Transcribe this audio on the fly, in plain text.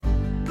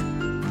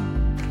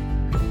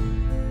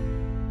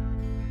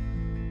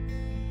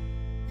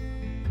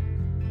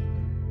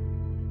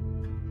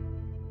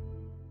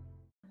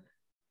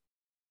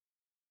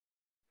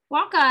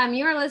Welcome.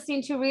 You are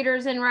listening to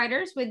Readers and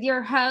Writers with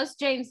your hosts,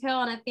 James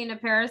Hill and Athena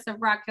Paris of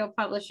Rock Hill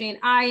Publishing.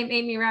 I am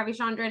Amy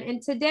Ravichandran,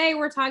 and today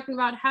we're talking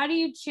about how do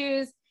you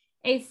choose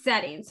a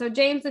setting. So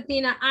James,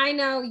 Athena, I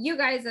know you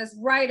guys as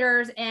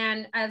writers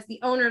and as the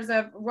owners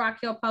of Rock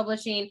Hill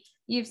Publishing,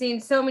 you've seen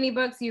so many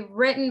books, you've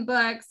written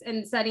books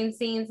and setting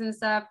scenes and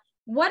stuff.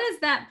 What is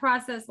that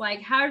process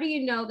like? How do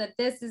you know that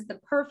this is the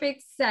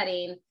perfect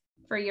setting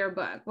for your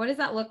book? What does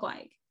that look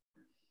like?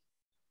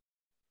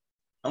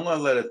 I'm going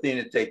to let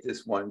Athena take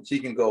this one. She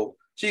can go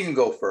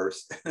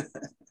first.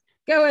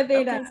 Go,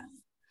 Athena.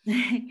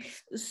 Okay.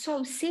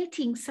 So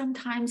setting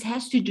sometimes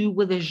has to do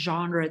with the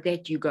genre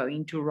that you're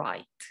going to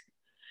write.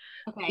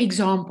 Okay.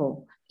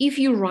 Example, if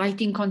you're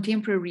writing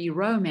contemporary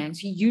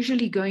romance, you're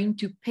usually going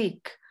to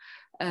pick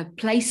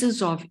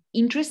places of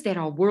interest that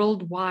are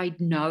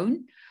worldwide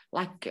known.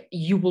 Like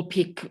you will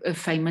pick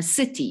famous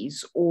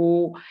cities,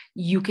 or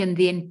you can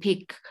then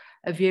pick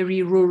a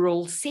very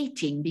rural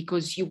setting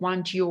because you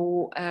want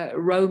your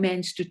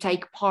romance to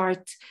take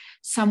part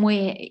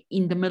somewhere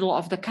in the middle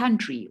of the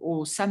country,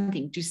 or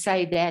something to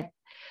say that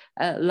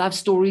love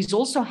stories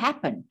also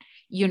happen,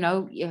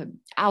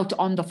 out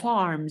on the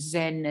farms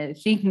and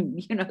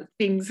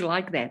things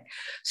like that.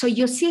 So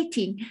your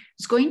setting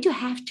is going to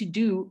have to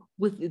do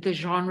with the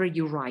genre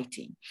you're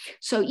writing.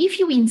 So if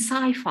you're in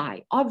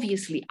sci-fi,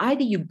 obviously,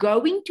 either you're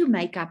going to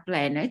make up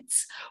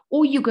planets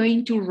or you're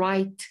going to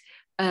write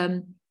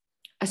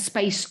a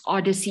space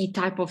odyssey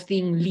type of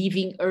thing,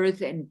 leaving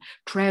Earth and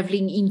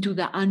traveling into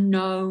the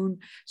unknown.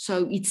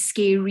 So it's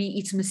scary,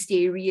 it's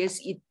mysterious,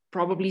 it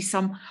probably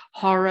some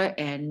horror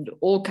and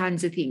all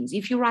kinds of things.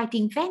 If you're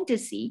writing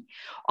fantasy,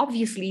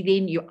 obviously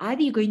then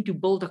you're going to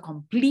build a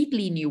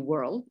completely new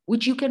world,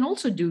 which you can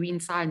also do in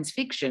science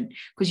fiction,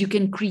 because you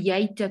can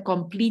create a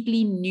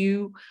completely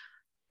new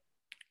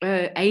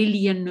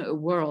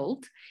alien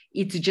world.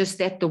 It's just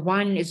that the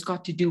one has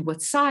got to do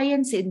with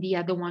science and the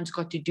other one's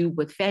got to do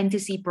with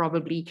fantasy,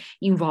 probably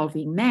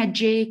involving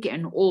magic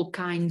and all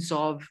kinds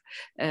of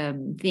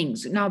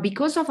things. Now,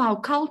 because of our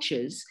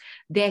cultures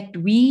that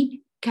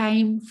we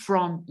came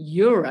from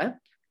Europe,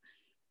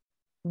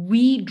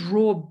 we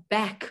draw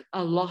back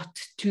a lot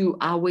to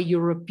our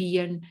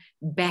European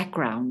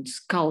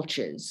backgrounds,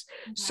 cultures.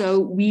 So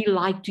we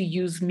like to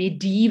use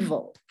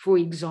medieval, for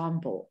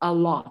example, a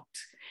lot.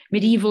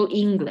 Medieval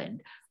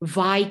England,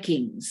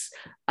 Vikings,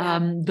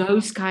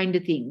 those kind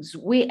of things.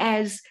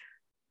 Whereas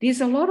there's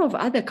a lot of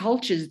other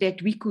cultures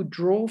that we could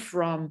draw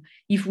from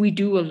if we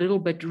do a little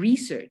bit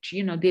research.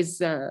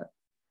 There's a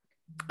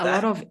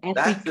lot of African.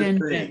 That's the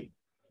thing.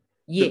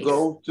 Yes. To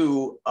go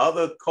to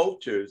other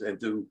cultures and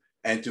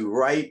to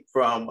write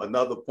from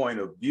another point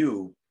of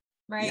view,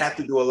 right. You have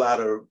to do a lot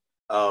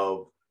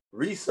of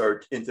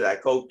research into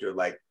that culture.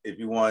 Like if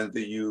you wanted to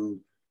use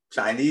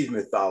Chinese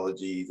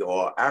mythologies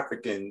or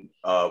African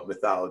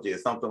mythology or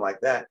something like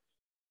that.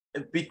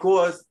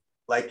 Because,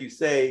 like you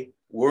say,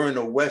 we're in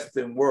a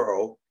Western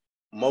world,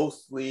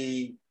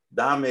 mostly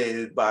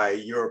dominated by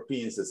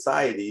European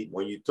society.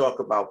 When you talk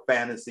about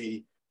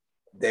fantasy,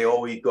 they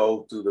always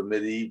go to the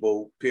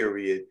medieval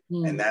period,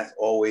 and that's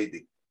always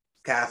the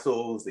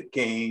castles, the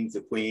kings,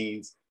 the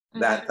queens,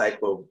 that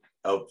type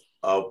of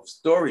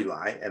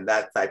storyline and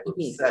that type of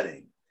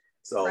setting.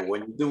 So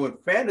when you're doing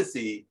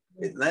fantasy,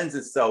 it lends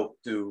itself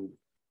to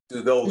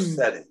those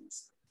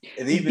settings,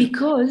 and even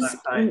because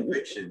science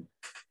fiction.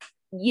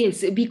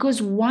 Yes,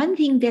 because one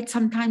thing that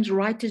sometimes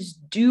writers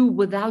do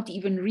without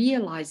even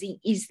realizing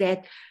is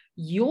that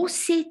your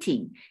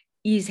setting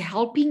is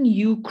helping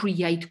you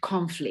create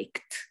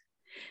conflict.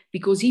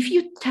 Because if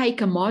you take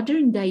a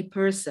modern day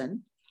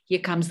person, here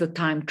comes the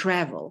time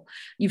travel.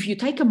 If you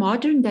take a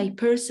modern day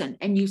person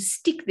and you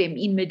stick them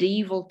in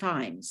medieval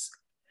times,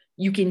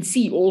 you can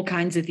see all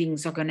kinds of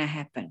things are going to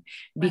happen,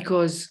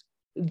 because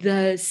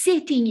the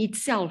setting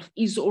itself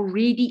is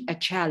already a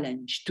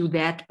challenge to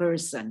that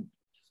person,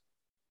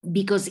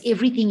 because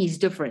everything is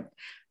different.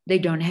 They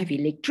don't have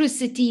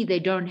electricity, they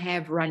don't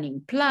have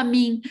running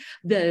plumbing,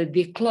 their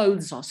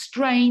clothes are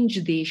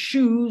strange, their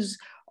shoes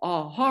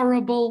are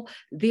horrible,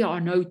 there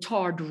are no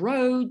tarred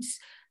roads.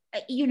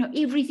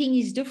 Everything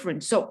is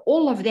different. So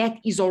all of that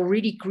is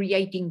already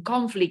creating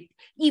conflict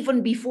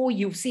even before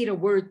you've said a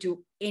word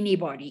to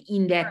anybody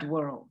in that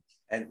world.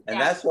 And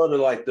that's sort of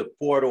like the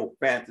portal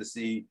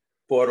fantasy,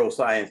 portal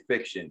science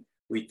fiction.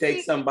 We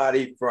take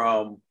somebody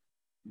from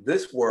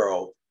this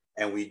world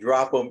and we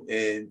drop them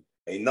in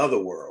another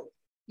world.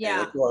 Yeah.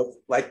 And of course,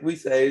 like we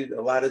say,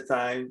 a lot of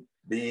times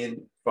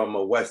being from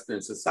a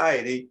Western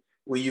society,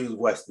 we use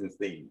Western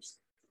themes.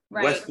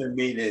 Right. Western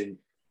meaning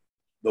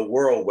the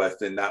world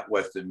Western, not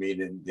Western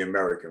meaning the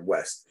American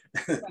West,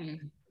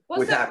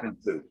 which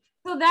happens too.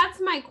 So that's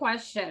my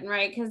question,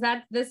 right? Because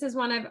this is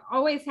one I've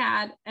always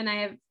had, and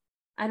I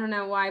don't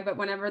know why, but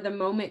whenever the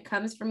moment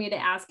comes for me to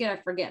ask it,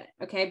 I forget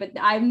it. Okay, but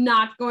I'm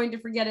not going to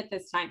forget it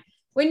this time.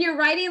 When you're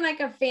writing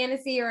like a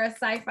fantasy or a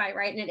sci-fi,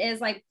 right, and it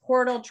is like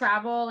portal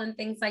travel and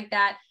things like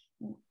that,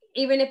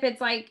 even if it's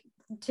like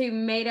to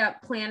made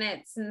up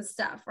planets and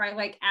stuff, right?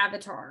 Like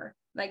Avatar,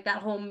 like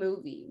that whole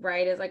movie,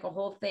 right, is like a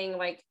whole thing,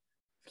 like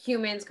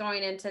humans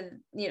going into,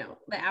 the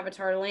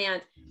Avatar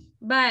land.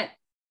 But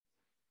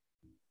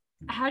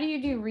how do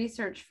you do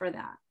research for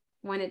that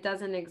when it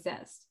doesn't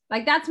exist?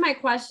 Like, that's my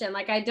question.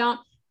 Like,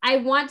 I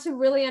want to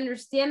really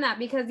understand that,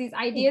 because these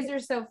ideas are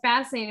so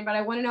fascinating, but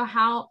I want to know,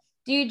 how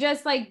do you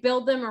just like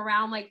build them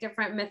around like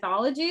different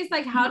mythologies?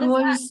 Like, how does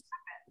that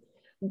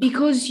happen?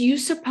 Because you're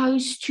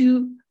supposed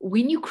to,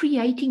 when you're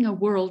creating a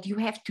world, you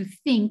have to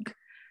think,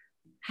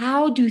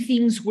 how do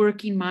things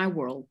work in my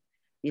world?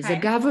 There's a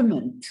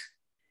government.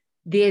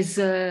 There's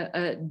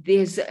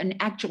an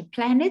actual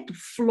planet,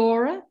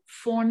 flora,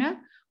 fauna.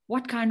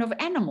 What kind of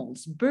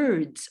animals,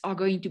 birds are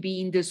going to be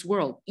in this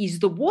world? Is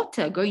the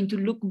water going to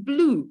look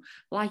blue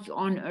like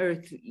on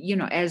Earth,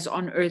 as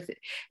on Earth?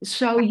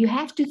 So you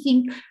have to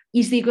think,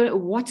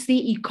 what's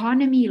the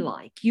economy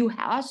like? You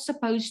are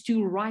supposed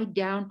to write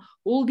down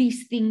all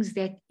these things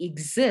that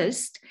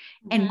exist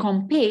and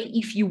compare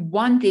if you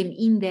want them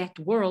in that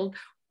world,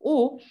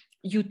 or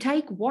you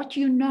take what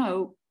you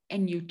know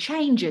and you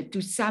change it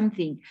to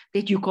something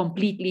that you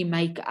completely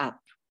make up.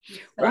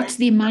 What's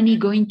the money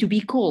going to be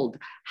called?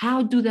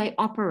 How do they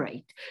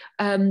operate?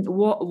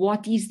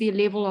 What is their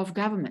level of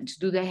government?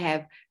 Do they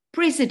have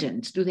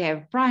presidents? Do they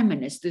have prime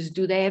ministers?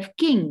 Do they have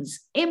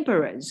kings,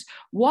 emperors?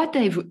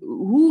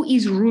 Who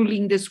is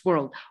ruling this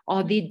world?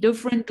 Are there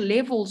different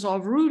levels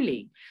of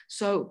ruling?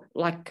 So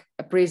like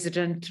a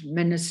president,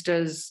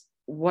 ministers,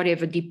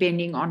 whatever,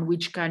 depending on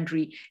which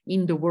country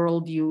in the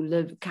world you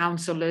live,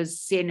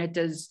 councillors,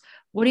 senators,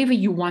 whatever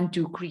you want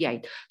to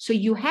create. So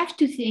you have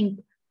to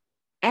think,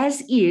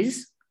 as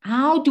is,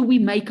 how do we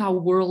make our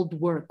world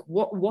work?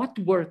 What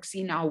works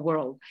in our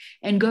world?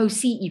 And go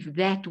see if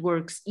that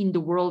works in the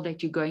world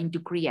that you're going to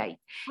create.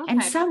 Okay.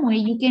 And somewhere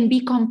you can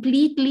be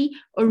completely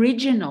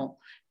original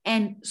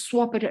and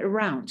swap it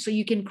around. So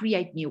you can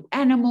create new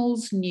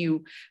animals,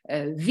 new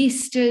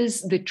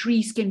vistas. The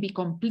trees can be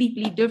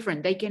completely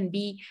different. They can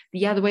be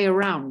the other way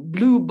around,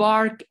 blue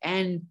bark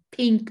and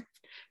pink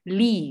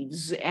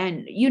leaves,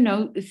 and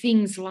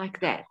things like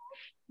that.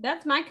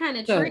 That's my kind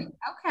of tree.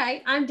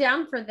 Okay, I'm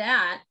down for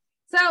that.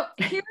 So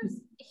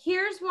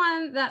here's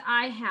one that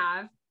I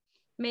have.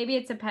 Maybe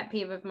it's a pet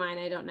peeve of mine,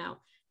 I don't know.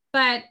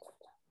 But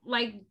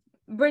like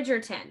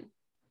Bridgerton,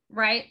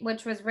 right?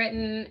 Which was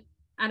written,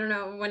 I don't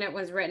know when it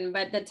was written,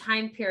 but the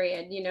time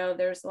period,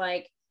 there's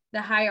like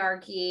the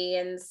hierarchy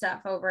and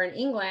stuff over in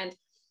England,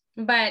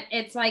 but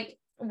it's like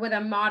with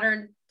a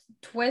modern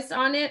twist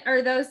on it.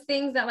 Are those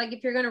things that, like,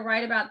 if you're going to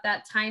write about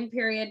that time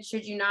period,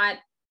 should you not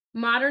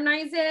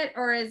modernize it?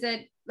 Or is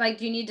it like,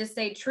 do you need to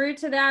stay true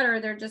to that? Or are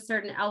there just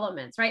certain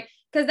elements, right?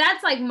 Because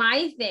that's like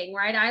my thing,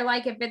 right? I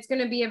like, if it's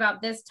going to be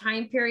about this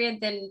time period,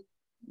 then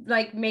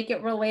like make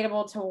it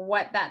relatable to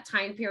what that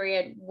time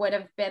period would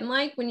have been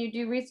like when you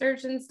do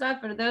research and stuff.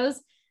 Or those,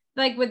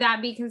 like, would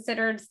that be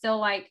considered still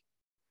like,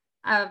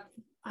 I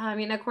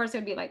mean, of course it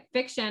would be like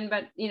fiction,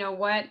 but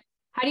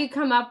how do you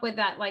come up with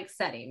that like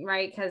setting,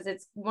 right? Because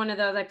it's one of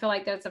those, I feel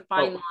like there's a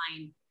fine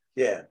line.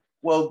 Yeah.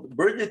 Well,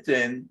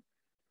 Bridgerton,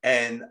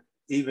 and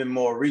even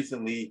more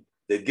recently,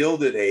 The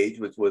Gilded Age,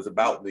 which was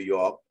about New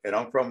York, and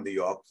I'm from New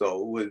York,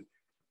 so it was,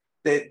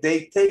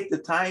 they take the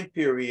time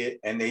period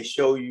and they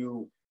show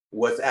you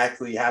what's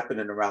actually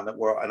happening around the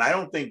world. And I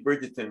don't think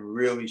Bridgerton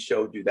really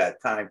showed you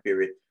that time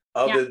period,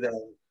 other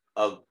than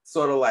a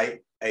sort of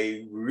like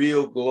a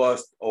real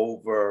glossed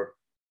over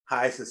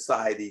high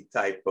society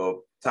type of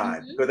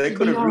time, because they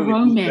could have really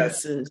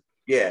romances.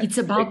 It's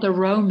about the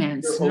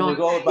romance. It was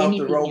all about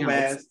the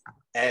romance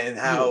and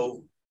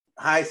how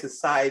high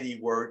society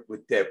worked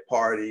with their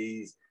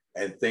parties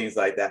and things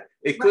like that.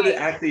 It could have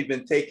actually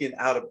been taken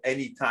out of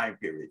any time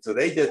period. So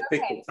they just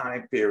picked a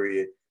time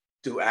period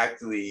to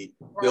actually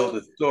build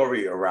a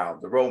story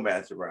around, the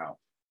romance around.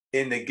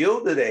 In the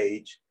Gilded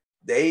Age,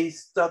 they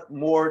stuck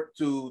more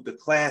to the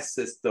class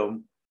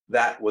system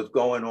that was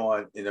going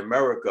on in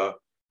America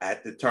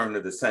at the turn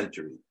of the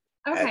century,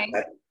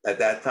 at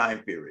that time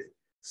period.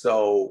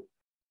 So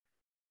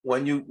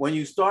when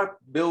you start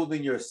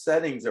building your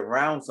settings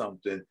around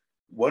something,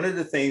 one of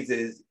the things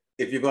is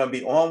if you're going to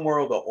be on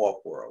world or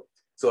off world.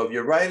 So if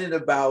you're writing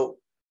about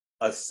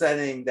a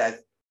setting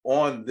that's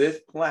on this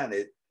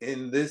planet,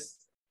 in this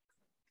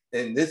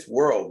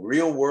world,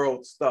 real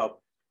world stuff,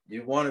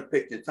 you want to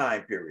pick your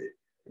time period.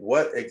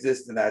 What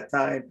exists in that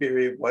time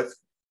period?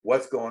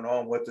 What's going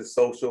on? What the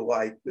social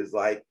life is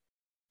like?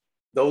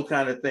 Those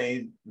kind of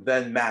things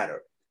then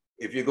matter.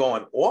 If you're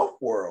going off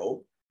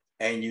world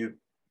and you're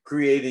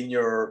creating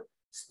your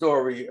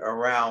story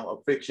around a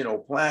fictional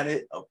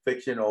planet, a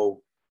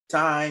fictional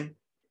time,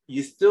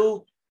 you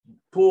still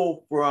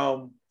pull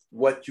from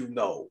what you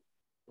know.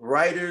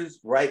 Writers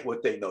write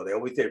what they know. They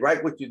always say,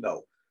 write what you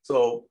know.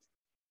 So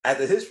as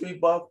a history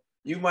buff,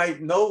 you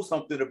might know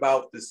something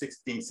about the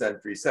 16th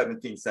century,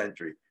 17th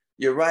century.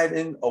 You're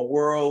writing a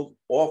world,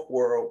 off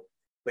world,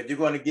 but you're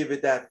going to give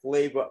it that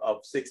flavor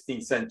of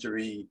 16th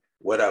century,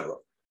 whatever,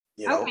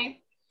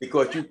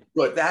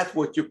 but that's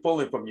what you're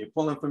pulling from. You're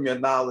pulling from your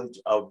knowledge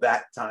of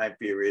that time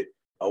period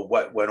of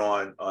what went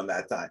on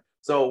that time.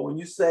 So when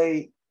you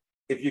say,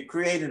 if you're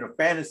creating a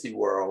fantasy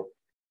world,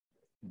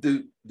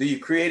 do you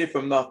create it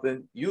from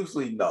nothing?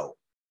 Usually no.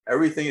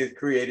 Everything is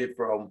created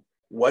from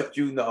what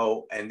you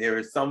know, and there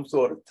is some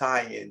sort of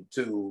tie-in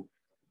to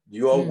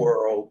your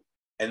world,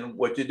 and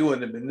what you're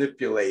doing is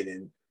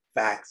manipulating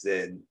facts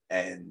and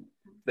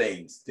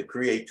things to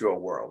create your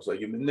world. So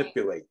you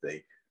manipulate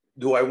things.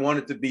 Do I want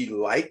it to be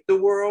like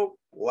the world,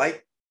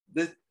 like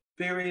this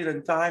period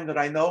in time that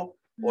I know,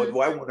 or do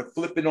I want to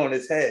flip it on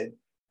its head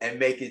and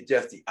make it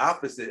just the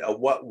opposite of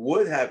what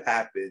would have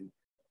happened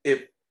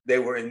if they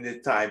were in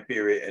this time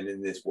period and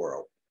in this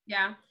world?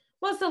 Yeah.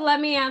 Well, so let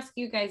me ask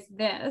you guys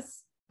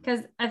this,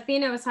 because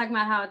Athena was talking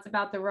about how it's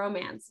about the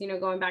romance, you know,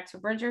 going back to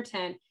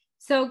Bridgerton.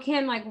 So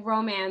can like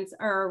romance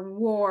or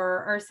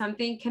war or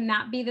something, can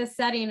that be the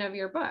setting of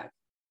your book?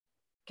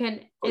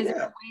 Is there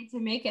a way to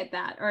make it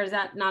that, or is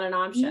that not an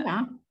option?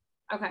 Yeah.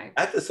 Okay.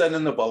 That's the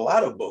setting of a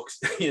lot of books.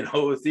 You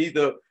know, it's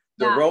either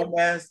the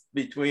romance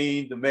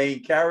between the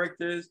main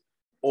characters,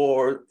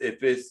 or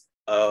if it's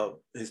a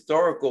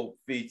historical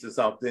feat or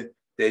something,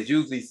 there's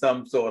usually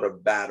some sort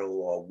of battle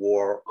or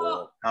war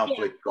or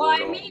conflict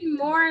going on. I mean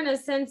more in a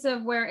sense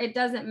of where it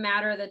doesn't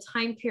matter the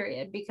time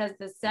period, because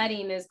the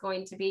setting is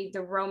going to be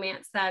the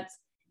romance that's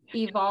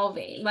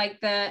evolving. Like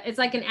it's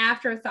like an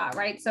afterthought,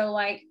 right? So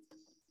like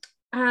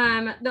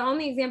the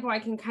only example I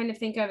can kind of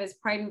think of is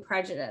Pride and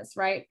Prejudice,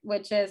 right?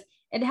 Which is,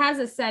 it has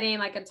a setting,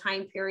 like a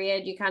time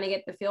period, you kind of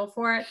get the feel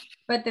for it,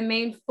 but the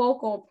main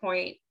focal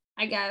point,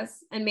 I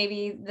guess, and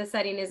maybe the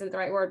setting isn't the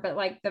right word, but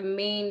like the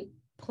main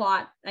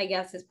plot, I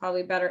guess is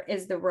probably better,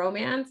 is the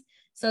romance.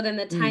 So then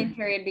the time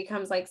period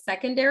becomes like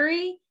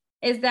secondary.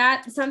 Is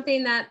that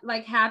something that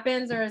like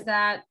happens, or is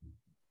that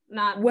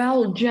not?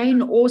 Well,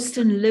 Jane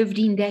Austen lived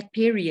in that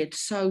period,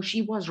 so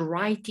she was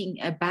writing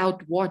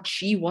about what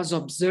she was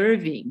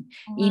observing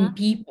in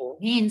people.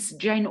 Hence,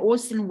 Jane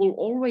Austen will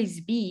always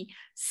be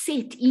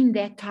set in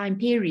that time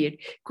period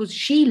because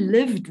she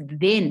lived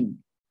then.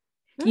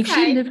 If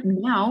she lived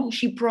now,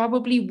 she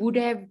probably would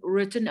have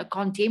written a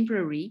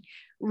contemporary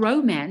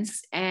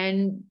romance,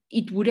 and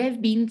it would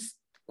have been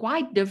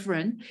quite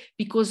different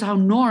because our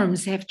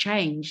norms have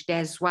changed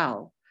as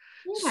well.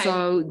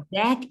 So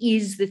that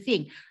is the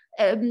thing.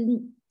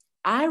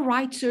 I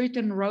write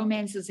certain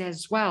romances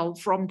as well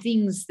from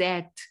things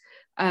that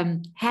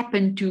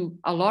happen to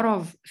a lot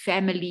of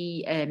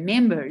family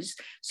members.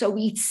 So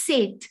it's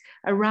set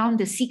around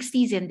the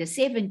 60s and the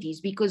 70s,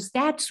 because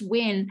that's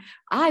when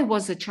I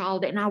was a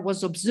child and I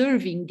was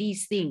observing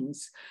these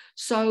things.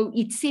 So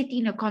it's set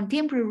in a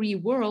contemporary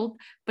world,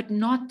 but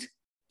not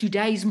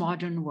today's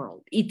modern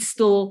world. It's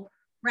still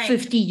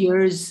 50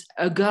 years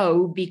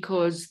ago,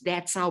 because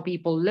that's how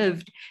people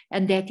lived.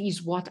 And that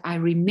is what I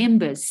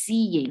remember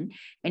seeing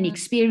and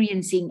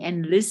experiencing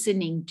and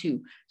listening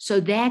to. So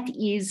that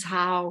is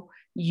how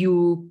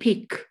you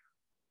pick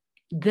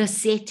the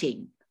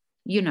setting,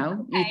 you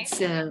know. It's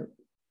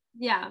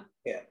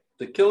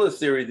the Killer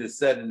series is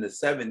set in the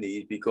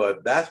 70s because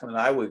that's when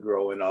I was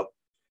growing up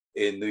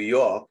in New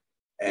York,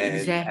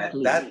 and at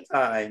that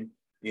time,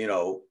 you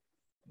know,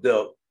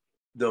 the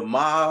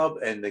mob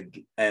and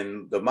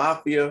the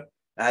mafia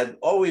had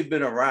always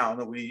been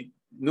around, and we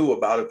knew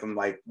about it from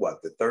like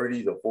what, the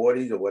 30s or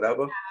 40s or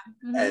whatever.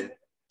 And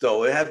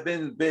so it has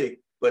been big,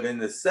 but in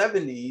the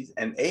 70s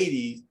and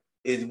 80s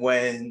is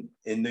when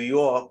in New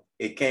York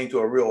it came to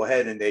a real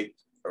head, and they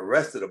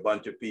arrested a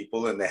bunch of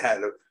people, and they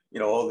had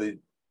all the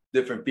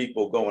different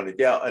people going to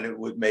jail, and it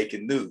was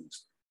making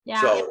news.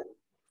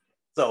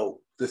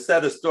 So to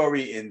set a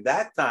story in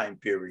that time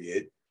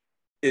period,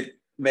 it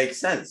makes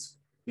sense,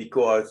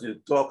 because you're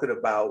talking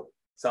about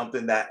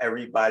something that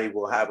everybody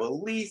will have at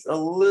least a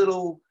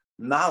little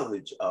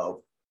knowledge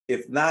of,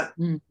 if not,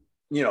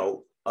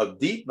 a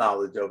deep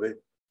knowledge of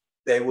it.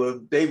 They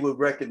would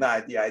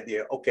recognize the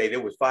idea. Okay, there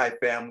was 5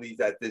 families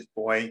at this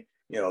point.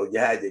 You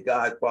had your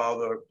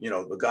Godfather.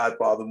 The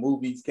Godfather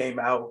movies came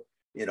out.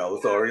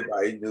 So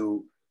everybody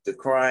knew the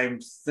crime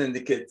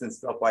syndicates and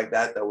stuff like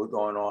that was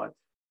going on.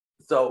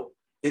 So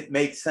it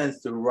makes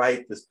sense to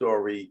write the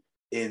story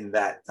in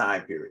that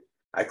time period.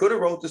 I could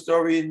have wrote the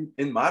story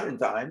in modern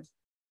times,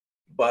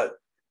 but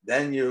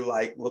then you're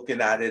like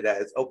looking at it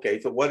as, okay,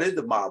 so what is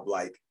the mob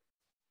like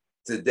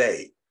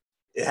today?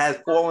 It has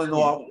fallen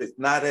off. It's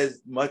not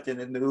as much in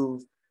the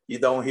news. You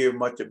don't hear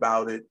much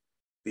about it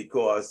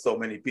because so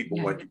many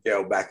people went to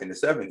jail back in the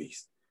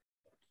 70s.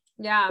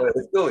 Yeah. But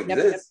it still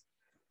exists.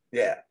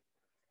 Yeah.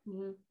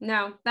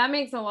 No, that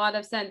makes a lot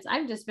of sense.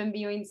 I've just been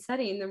viewing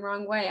setting the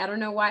wrong way. I don't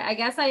know why. I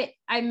guess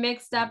I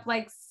mixed up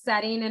like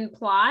setting and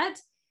plot.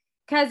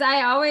 Because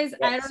I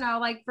don't know,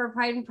 like for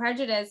Pride and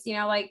Prejudice,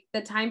 like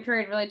the time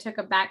period really took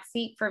a back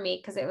seat for me,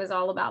 because it was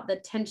all about the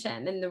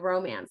tension and the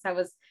romance that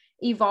was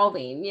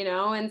evolving,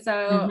 and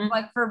so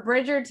like for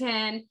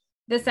Bridgerton,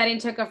 the setting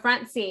took a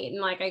front seat,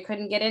 and like I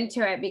couldn't get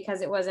into it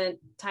because it wasn't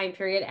time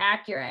period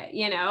accurate,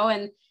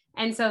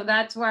 and so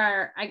that's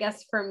where I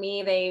guess for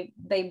me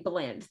they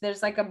blend.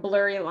 There's like a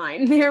blurry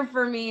line there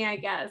for me, I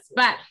guess.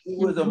 But it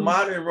was a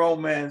modern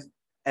romance,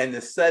 and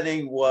the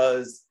setting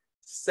was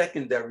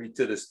secondary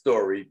to the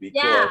story,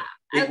 because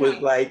it was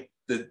like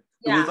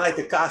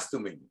the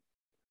costuming.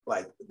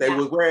 Like they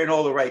was wearing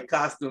all the right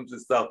costumes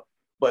and stuff,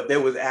 but they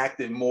was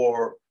acting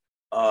more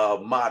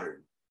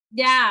modern.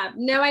 Yeah,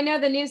 no, I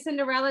know the new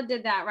Cinderella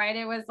did that, right?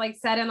 It was like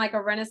set in like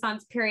a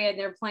Renaissance period.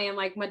 They're playing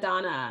like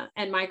Madonna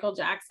and Michael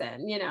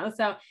Jackson, you know?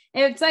 So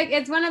it's like,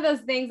 it's one of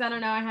those things, I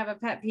don't know, I have a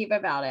pet peeve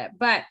about it,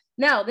 but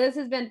no, this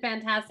has been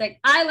fantastic.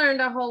 I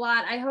learned a whole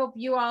lot. I hope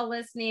you all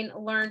listening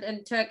learned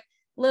and took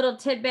little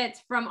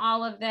tidbits from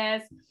all of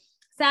this.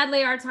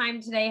 Sadly, our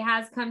time today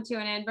has come to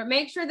an end, but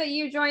make sure that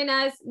you join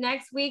us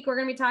next week. We're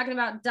going to be talking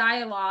about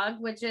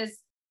dialogue, which is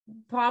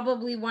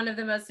probably one of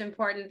the most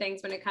important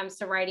things when it comes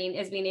to writing,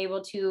 is being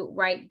able to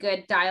write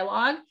good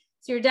dialogue.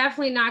 So you're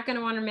definitely not going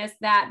to want to miss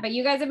that. But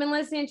you guys have been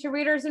listening to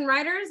Readers and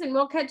Writers, and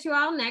we'll catch you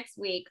all next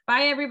week.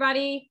 Bye,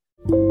 everybody.